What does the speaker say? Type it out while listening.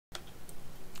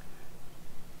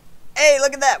Hey,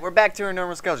 look at that! We're back to our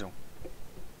normal schedule.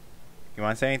 You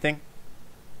want to say anything?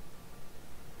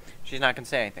 She's not going to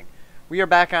say anything. We are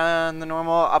back on the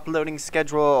normal uploading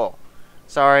schedule.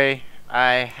 Sorry,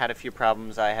 I had a few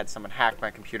problems. I had someone hack my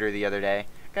computer the other day.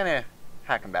 Gonna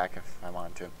hack them back if I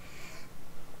wanted to.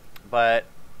 But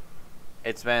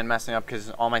it's been messing up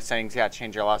because all my settings got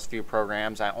changed. I lost a few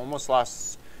programs. I almost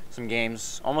lost some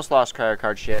games. Almost lost credit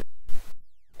card shit.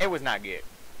 It was not good.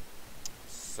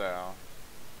 So,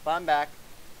 but I'm back.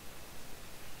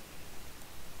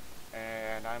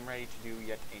 And I'm ready to do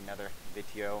yet another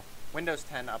video. Windows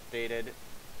 10 updated.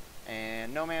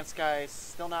 And No Man's Sky is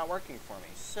still not working for me.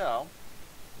 So,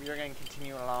 we are going to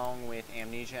continue along with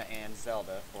Amnesia and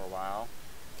Zelda for a while.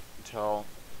 Until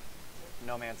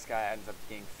No Man's Sky ends up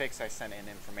getting fixed. I sent in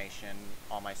information,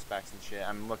 all my specs and shit.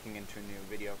 I'm looking into a new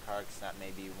video card because that may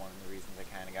be one of the reasons I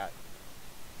kind of got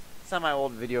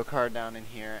semi-old video card down in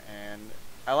here. And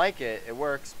I like it. It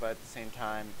works, but at the same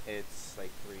time, it's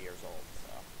like 3 years old.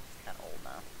 So, it's kind of old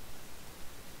now.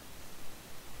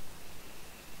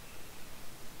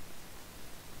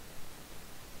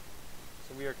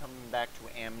 So we are coming back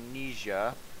to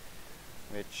Amnesia,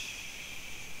 which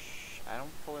I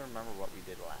don't fully remember what we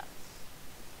did last.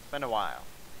 It's been a while.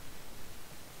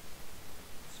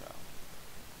 So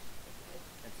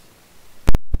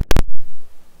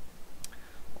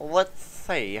let's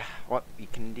see what we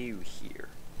can do here.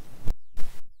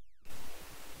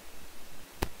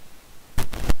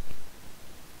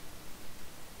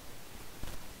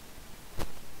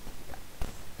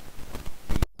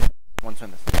 Once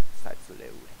when the starts to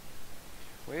load.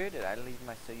 Where did I leave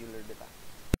my cellular device?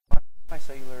 My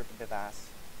cellular device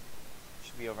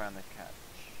should be over on the couch.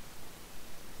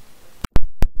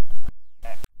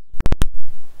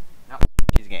 No,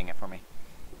 she's getting it for me.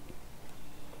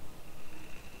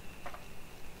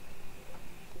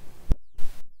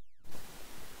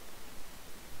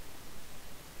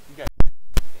 You guys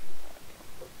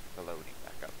the loading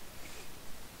back up.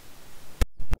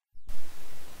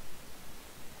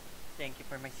 Thank you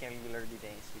for my cellular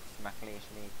device, which is my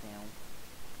flashlight now.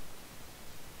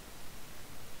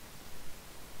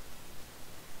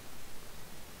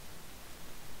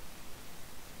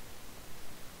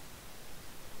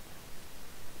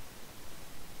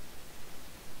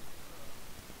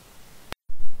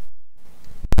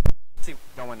 Let's see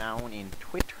what's going on in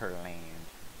Twitter land.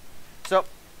 So,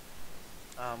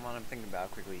 what I'm thinking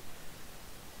about quickly.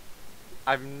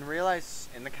 I've realized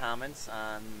in the comments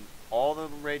on all the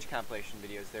Rage compilation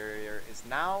videos, there is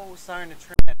now starting to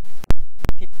trend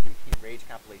Rage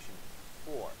compilation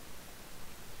 4.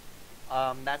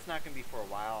 That's not going to be for a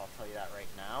while, I'll tell you that right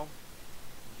now.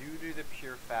 Due to the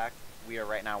pure fact we are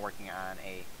right now working on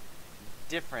a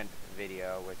different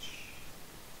video, which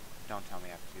don't tell me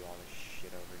I have to do all this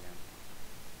shit over again.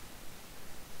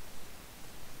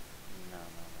 No.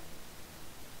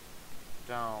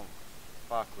 Don't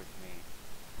fuck with me.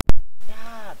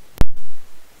 God.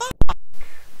 Fuck.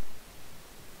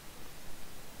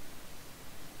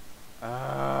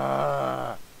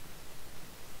 How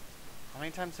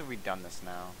many times have we done this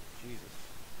now? Jesus.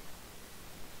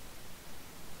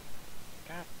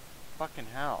 God fucking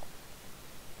hell.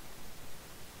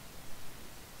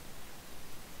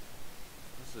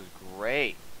 This is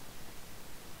great.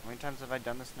 How many times have I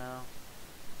done this now?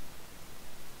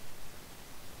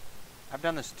 I've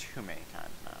done this too many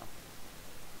times now.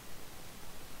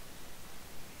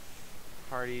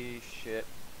 Party shit.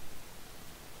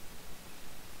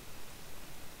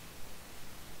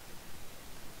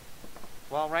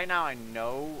 Well, right now I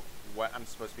know what I'm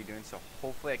supposed to be doing, so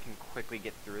hopefully I can quickly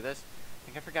get through this. I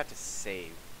think I forgot to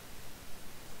save,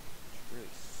 which really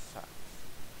sucks.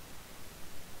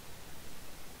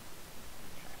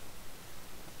 Okay.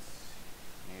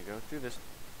 I need to go through this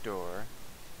door.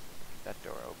 Get that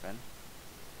door open.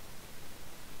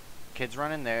 Kids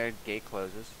run in there, gate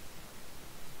closes.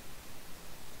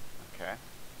 Okay.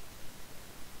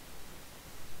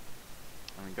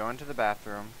 I'm gonna go into the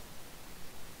bathroom.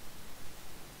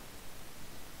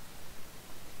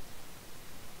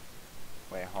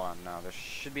 Wait, hold on, no, there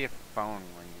should be a phone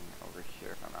ringing over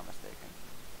here if I'm not mistaken.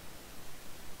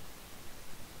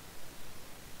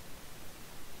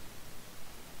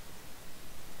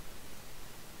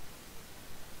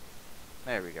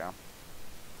 There we go.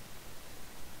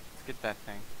 Let's get that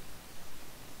thing.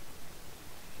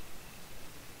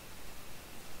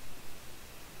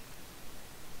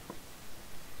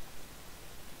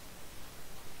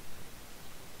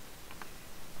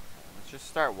 Let's just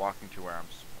start walking to where I'm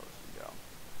supposed to go.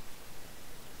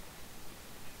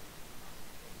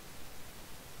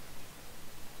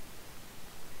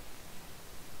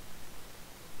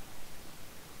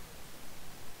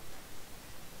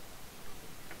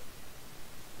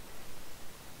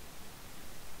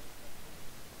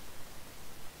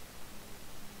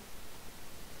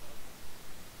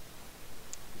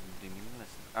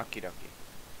 Okie dokie.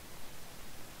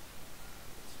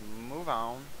 Let's move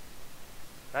on.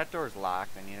 That door's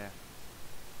locked. I need to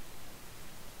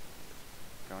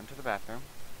go into the bathroom.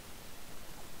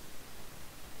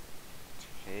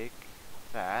 Take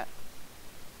that.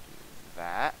 Do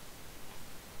that.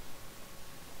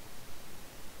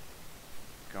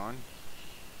 Go in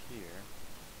here.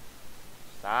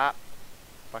 Stop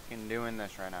fucking doing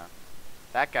this right now.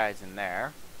 That guy's in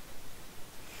there.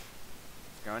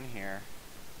 Let's go in here.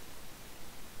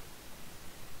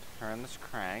 Turn this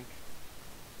crank.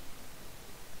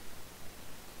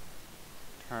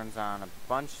 Turns on a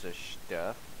bunch of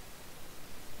stuff.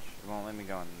 It won't let me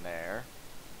go in there.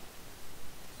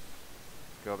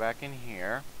 Go back in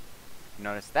here.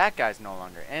 Notice that guy's no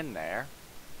longer in there.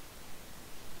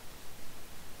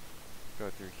 Go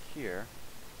through here.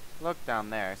 Look down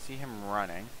there. I see him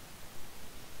running.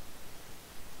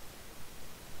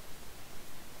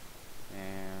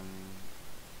 And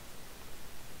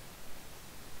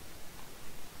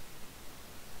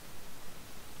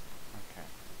okay.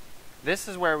 This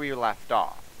is where we left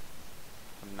off,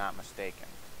 if I'm not mistaken.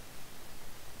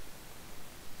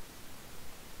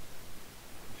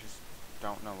 I just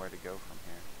don't know where to go from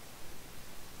here.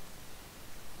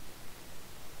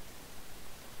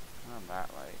 Not that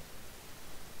light.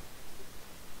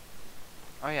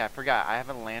 Oh yeah, I forgot. I have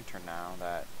a lantern now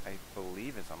that I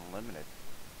believe is unlimited.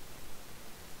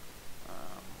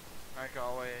 Like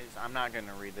always, I'm not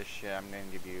gonna read this shit. I'm gonna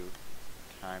give you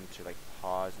time to like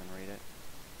pause and read it.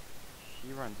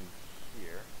 He runs in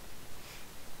here.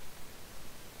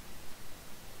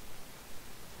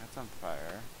 That's on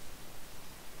fire.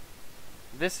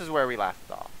 This is where we left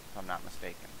off, if I'm not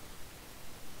mistaken.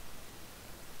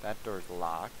 That door's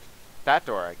locked. That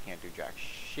door I can't do jack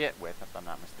shit with, if I'm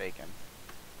not mistaken.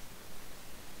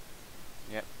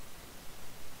 Yep.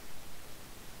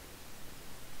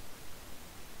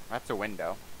 That's a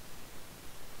window.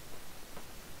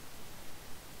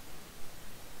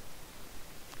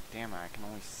 Damn it, I can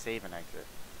only save and exit.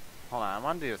 Hold on, I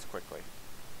want to do this quickly.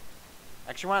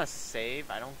 I actually want to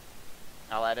save.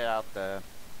 I'll edit out the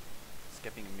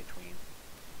skipping in between.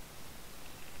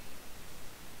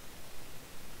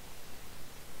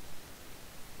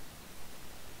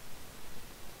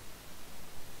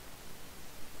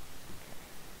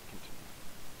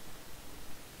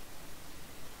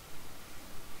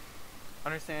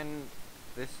 Understand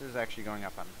this is actually going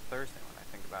up on Thursday when I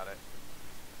think about it.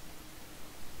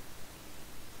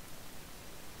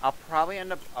 I'll probably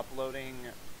end up uploading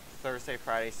Thursday,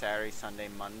 Friday, Saturday, Sunday,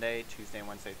 Monday, Tuesday,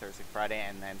 Wednesday, Thursday, Friday,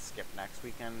 and then skip next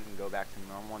weekend and go back to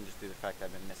normal and just due to the fact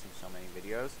I've been missing so many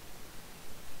videos.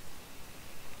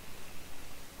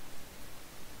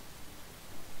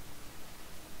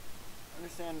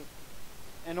 Understand,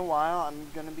 in a while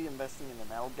I'm going to be investing in an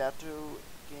Elgato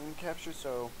game capture,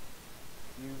 so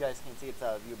you guys can't see it's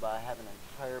out of view, but I have an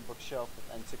entire bookshelf with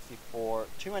N64,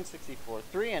 2 N64,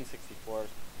 3 N64s,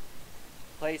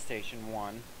 PlayStation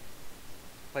 1,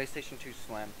 PlayStation 2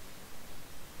 Slim.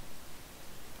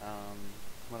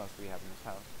 What else do we have in this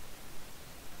house?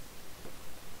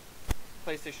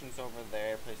 PlayStation's over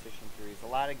there, PlayStation 3s, a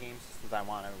lot of game systems I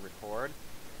want to record.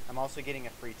 I'm also getting a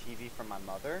free TV from my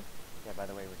mother. Yeah, by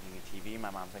the way, we're getting a TV. My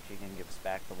mom's actually going to give us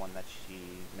back the one that she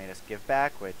made us give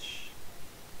back, which...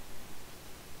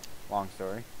 long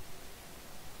story.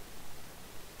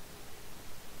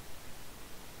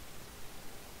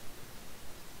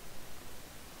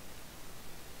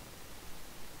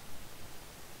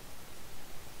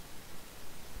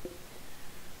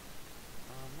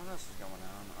 What else is going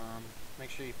on? Make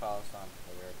sure you follow us on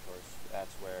Twitter, of course.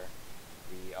 That's where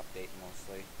we update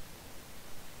mostly.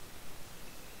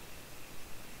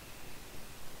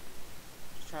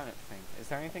 Just trying to think. Is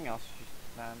there anything else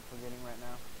that I'm forgetting right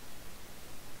now?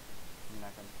 You're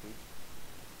not going to speak?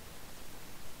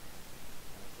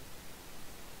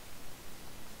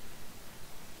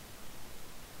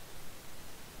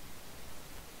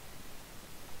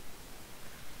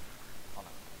 Hold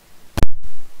on.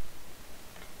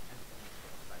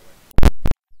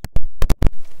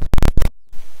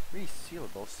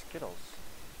 Resealable Skittles.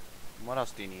 What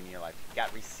else do you need in your life? You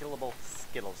got resealable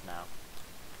Skittles now.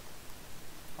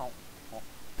 Oh.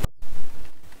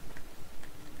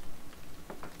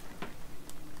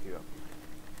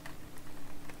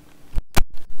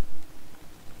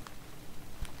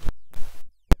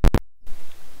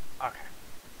 Okay.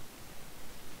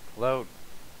 Load.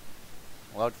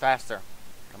 Load faster.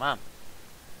 Come on.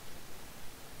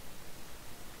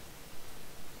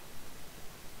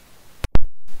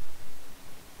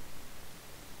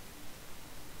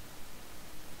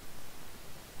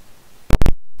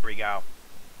 Here we go.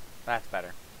 That's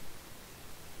better.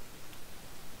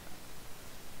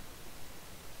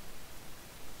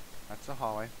 That's the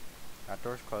hallway. That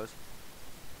door's closed.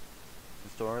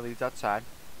 This door leads outside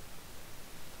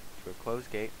to a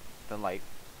closed gate. The light.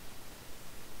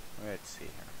 Let's see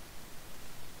here.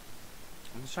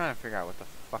 I'm just trying to figure out what the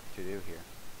fuck to do here.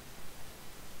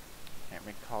 Can't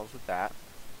make calls with that.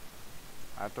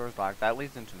 That door's locked. That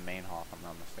leads into the main hall, if I'm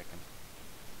not mistaken.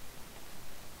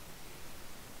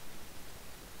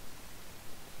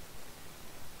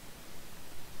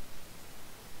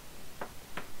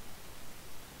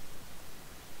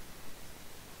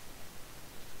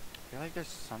 I feel like there's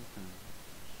something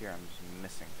here I'm just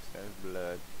missing. There's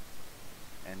blood.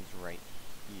 Ends right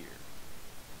here.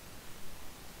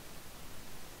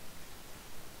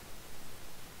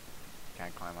 Can I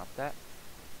climb up that?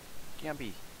 Can't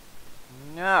be.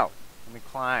 No! Let me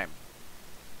climb.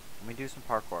 Let me do some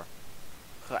parkour.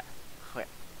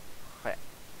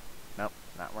 Nope,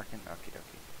 not working. Okie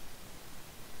dokie.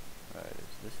 What is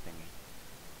this thingy?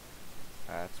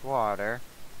 That's water.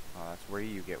 Oh, that's where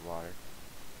you get water.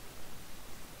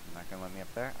 Not gonna let me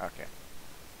up there? Okay.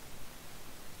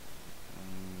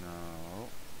 No.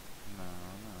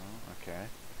 Okay.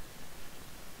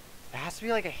 It has to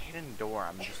be like a hidden door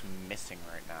I'm just missing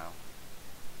right now.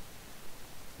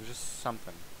 There's just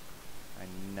something. I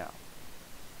know.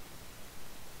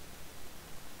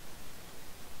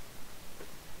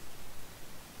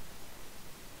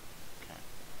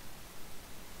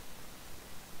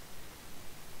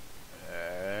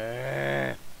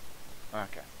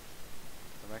 Okay.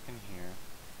 Go back in here.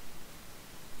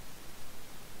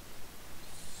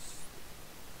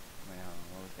 Wait, hold on,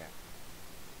 what was that?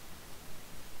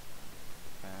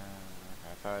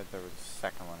 Okay, I thought there was a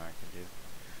second one I could do.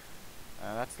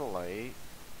 That's the light.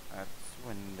 That's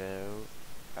window.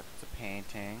 That's a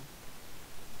painting.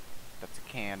 That's a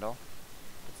candle.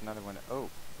 That's another window. Oh.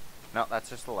 No, that's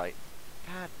just the light.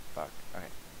 God, fuck.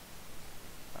 Okay.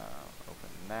 Open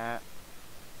that.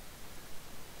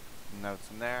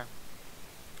 Notes in there.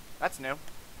 That's new.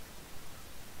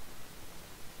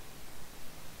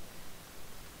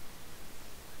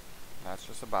 That's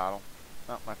just a bottle.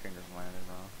 Oh, my fingers landed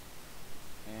wrong.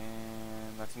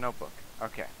 And that's a notebook.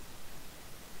 Okay.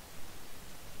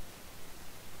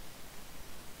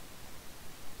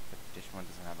 But this one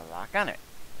doesn't have a lock on it.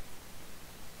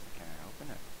 Can I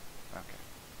open it? Okay.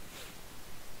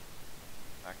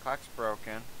 That clock's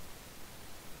broken.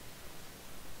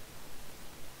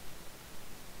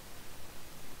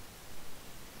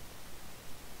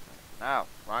 No,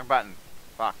 wrong button.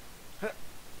 Fuck. Damn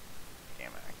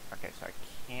it. Okay, so I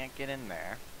can't get in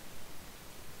there.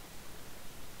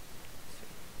 Let's see.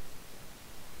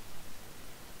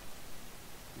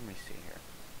 Let me see here.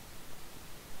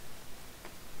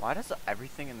 Why does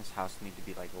everything in this house need to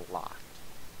be, like, locked?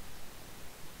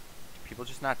 Do people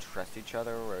just not trust each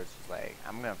other, where it's just like,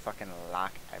 I'm gonna fucking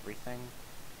lock everything?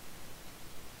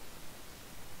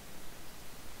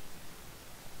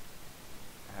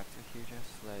 That's a huge ass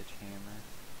sledgehammer.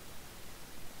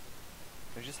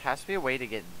 There just has to be a way to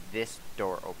get this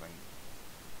door open.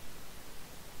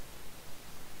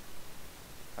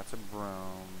 That's a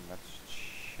broom. That's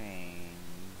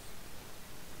chains.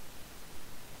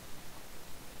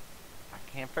 I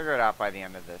can't figure it out by the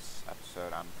end of this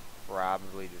episode. I'm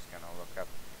probably just gonna look up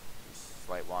a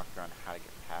slight walkthrough on how to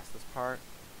get past this part.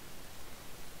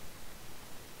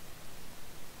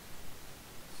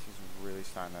 Really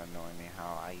starting to annoy me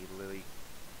how I literally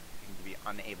seem to be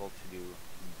unable to do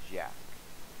jack.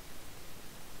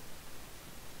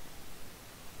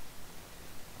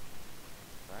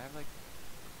 Do I have like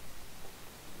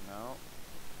no?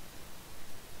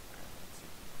 Okay, let's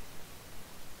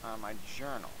see. My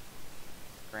journal.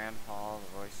 Grand Hall,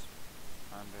 the voice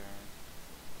under.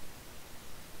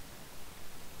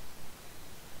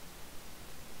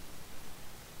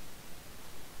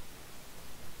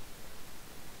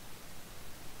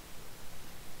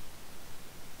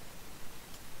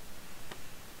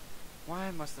 Why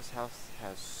must this house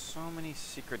have so many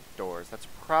secret doors? That's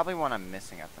probably one I'm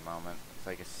missing at the moment. It's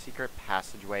like a secret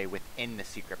passageway within the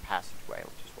secret passageway.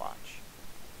 We'll just watch.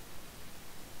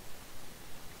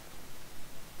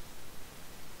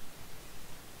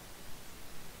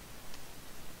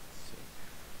 Let's see.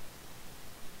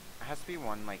 There has to be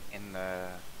one like in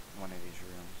one of these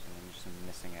rooms, and I'm just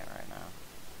missing it right now.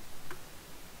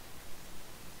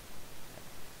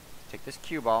 Take this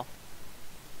cue ball.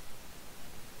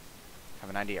 Have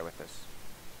an idea with this.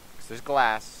 Because there's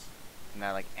glass in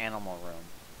that like animal room.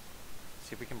 Let's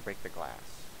see if we can break the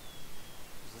glass.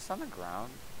 Is this on the ground?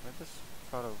 Where'd this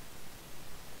photo?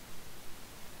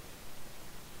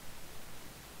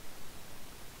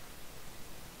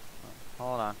 Oh,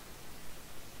 hold on.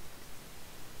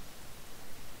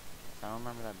 I don't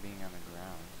remember that being on the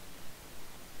ground.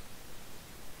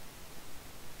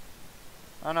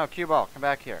 Oh no, cue ball, come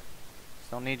back here.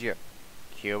 Still need you.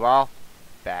 Cue ball.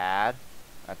 Bad.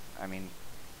 I mean,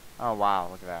 oh wow,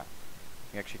 look at that.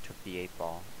 We actually took the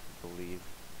 8-ball, I believe.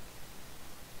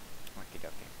 Okie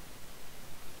dokie.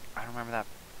 I don't remember that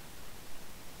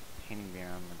painting being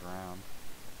on the ground.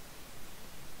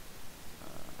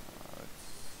 Let's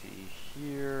see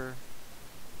here.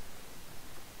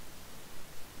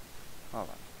 Hold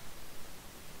on.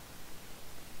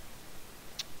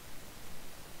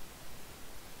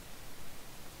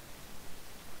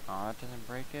 Oh, that doesn't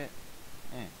break it?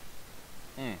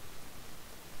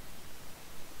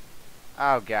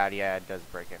 Oh god, yeah, it does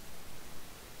break it.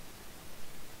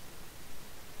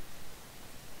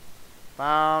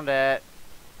 Found it.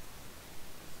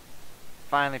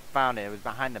 Finally found it. It was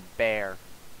behind the bear.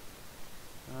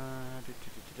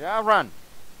 I'll run.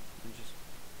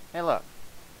 Hey, look.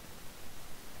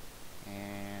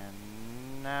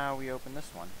 And now we open this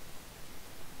one.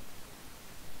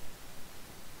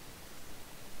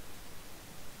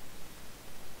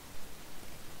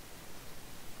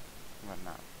 What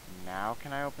now? Now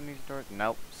can I open these doors?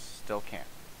 Nope, still can't.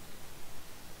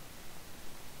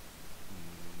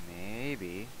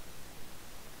 Maybe,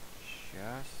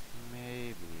 just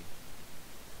maybe,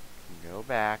 can go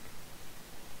back,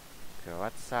 go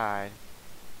outside.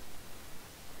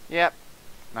 Yep.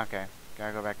 Okay,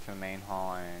 gotta go back to the main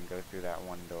hall and go through that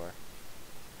one door.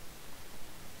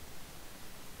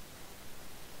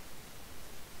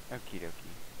 Okie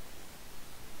dokie.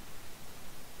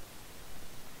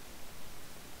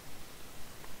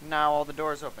 Now all the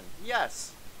doors open.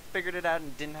 Yes! Figured it out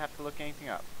and didn't have to look anything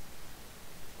up.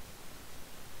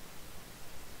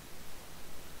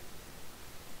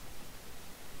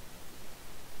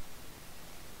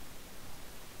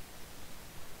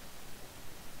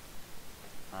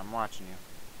 I'm watching you.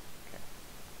 Okay.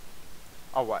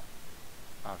 Oh, what?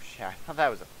 Oh, shit. I thought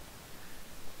that was a...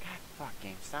 God, fuck,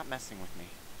 game. Stop messing with me.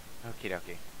 Okie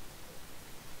dokie.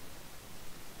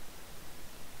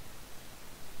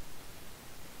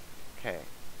 Okay.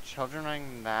 Children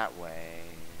running that way.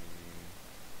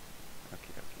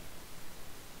 Okie dokie.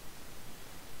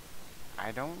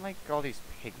 I don't like all these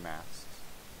pig masks.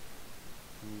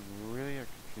 They really are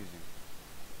confusing.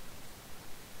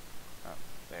 Oh,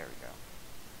 there we go.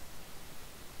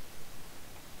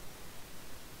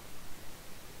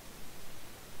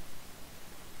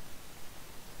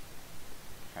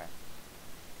 Okay.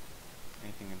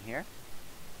 Anything in here?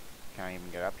 Can I even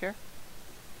get up here?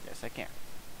 Yes, I can.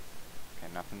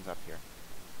 Okay, nothing's up here.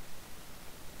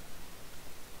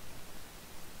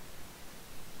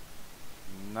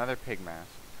 Another pig mask.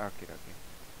 Okie dokie.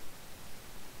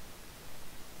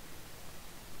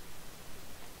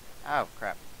 Oh,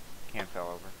 crap. Can fell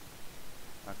over.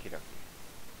 Okie dokie.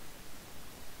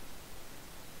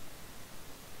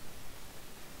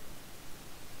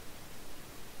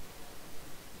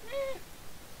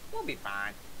 We'll be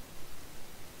fine.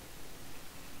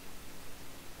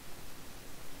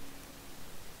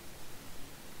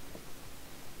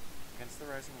 Against the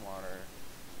rising water,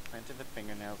 planted the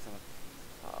fingernails in the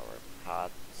flower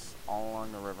pots all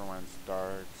along the river when it's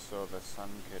dark, so the sun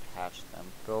could hatch them.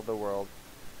 Fill the world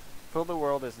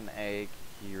as an egg.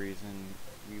 He reasoned,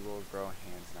 we will grow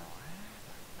hands now.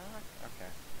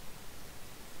 Okay.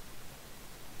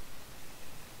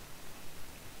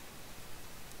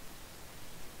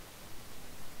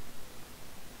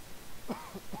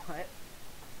 What?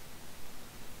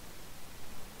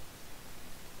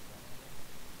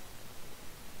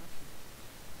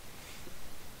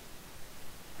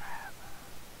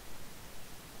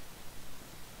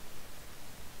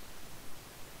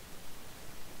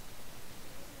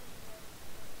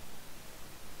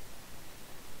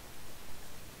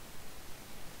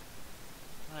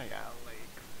 I got like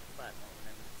 5 more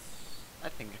minutes. I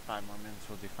think 5 more minutes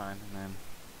will do fine, and then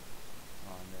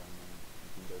we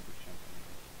can go do something.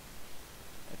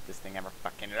 If this thing ever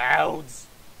fucking loads.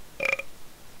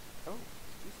 Oh,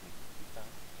 excuse me.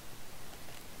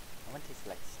 I want to taste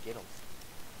like Skittles.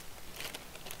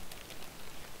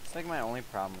 It's like my only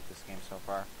problem with this game so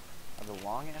far are the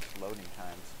long ass loading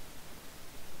times.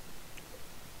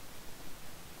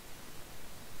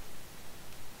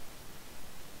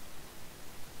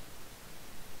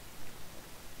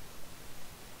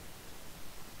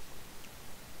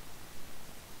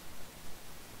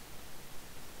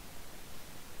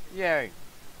 Yay!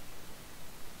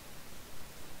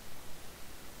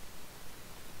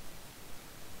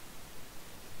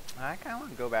 I kind of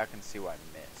want to go back and see what I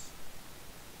missed.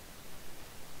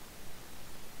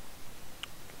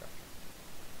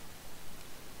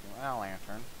 Well,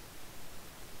 lantern.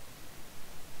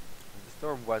 The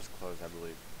store was closed, I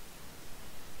believe.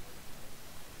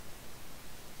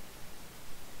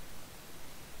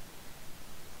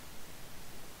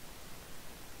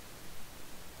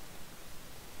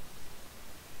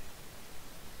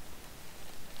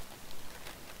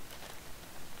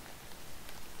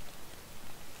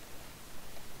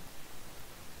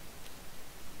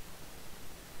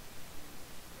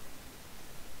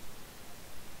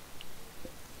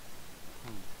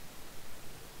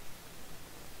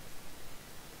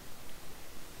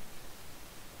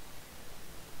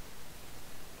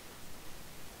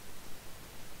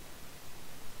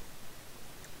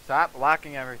 Stop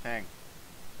blocking everything.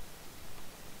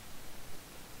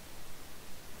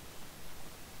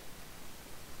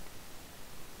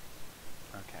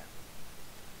 Okay.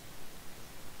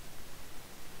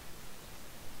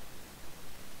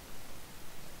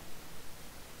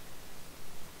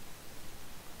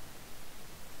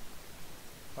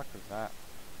 What was that?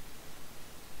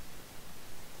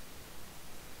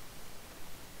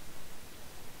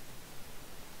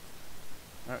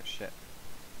 Oh shit.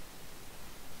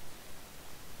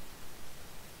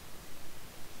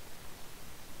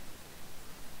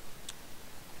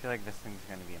 I feel like this thing's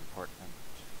gonna be important.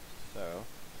 So,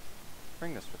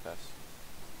 bring this with us.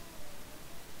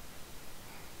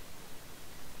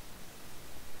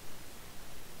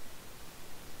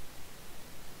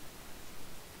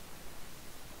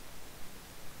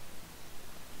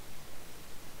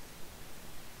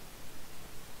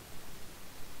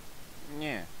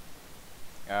 Yeah.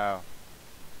 Oh.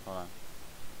 Hold on.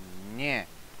 Yeah.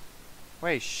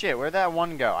 Wait, shit, where'd that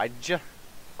one go?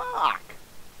 Fuck!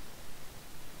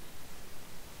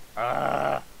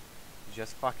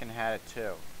 Just fucking had it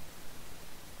too.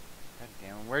 God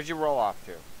damn it. Where'd you roll off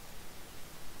to?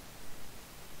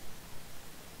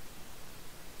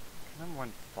 Kind of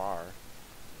went far.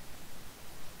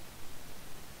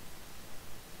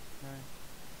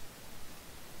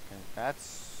 Okay,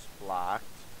 that's locked.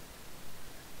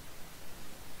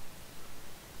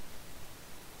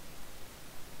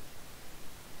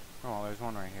 Oh, there's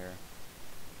one right here.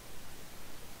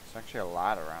 There's actually a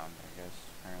lot around, I guess,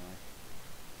 apparently.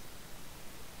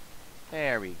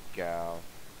 There we go.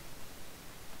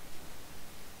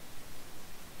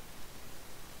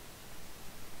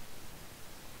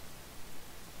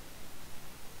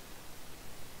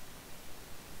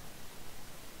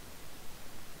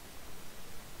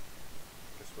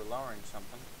 Guess we're lowering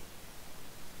something.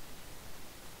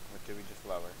 What did we just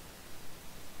lower?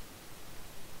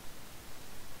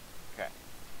 Okay.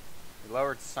 We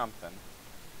lowered something.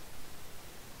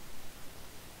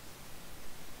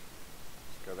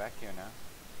 Let's go back here now.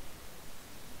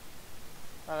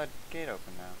 Oh, that gate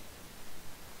open now.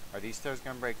 Are these stairs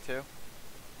gonna break too?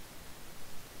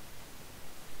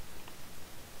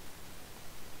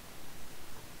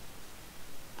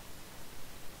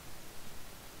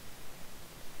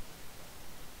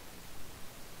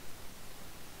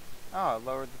 Oh, it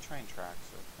lowered the train tracks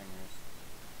or fingers.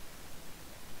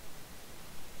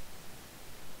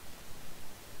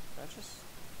 That just...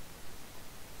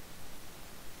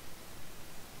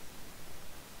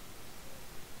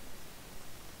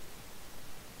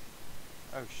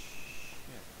 Oh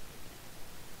shit.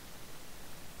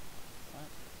 What?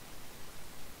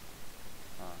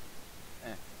 Huh.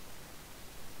 Eh.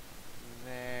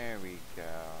 There we go.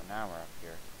 Now we're up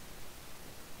here.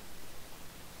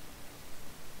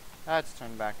 That's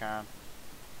turned back on.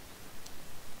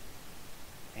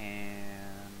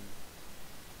 And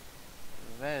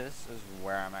this is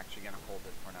where I'm actually going to hold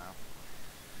it for now.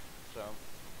 So,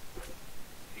 if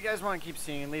you guys want to keep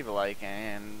seeing, leave a like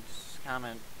and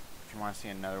comment if you want to see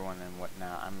another one and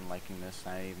whatnot. I'm liking this,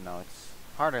 even though it's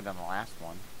harder than the last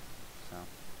one. So,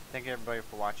 thank you everybody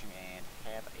for watching and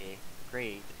have a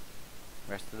great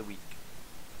rest of the week.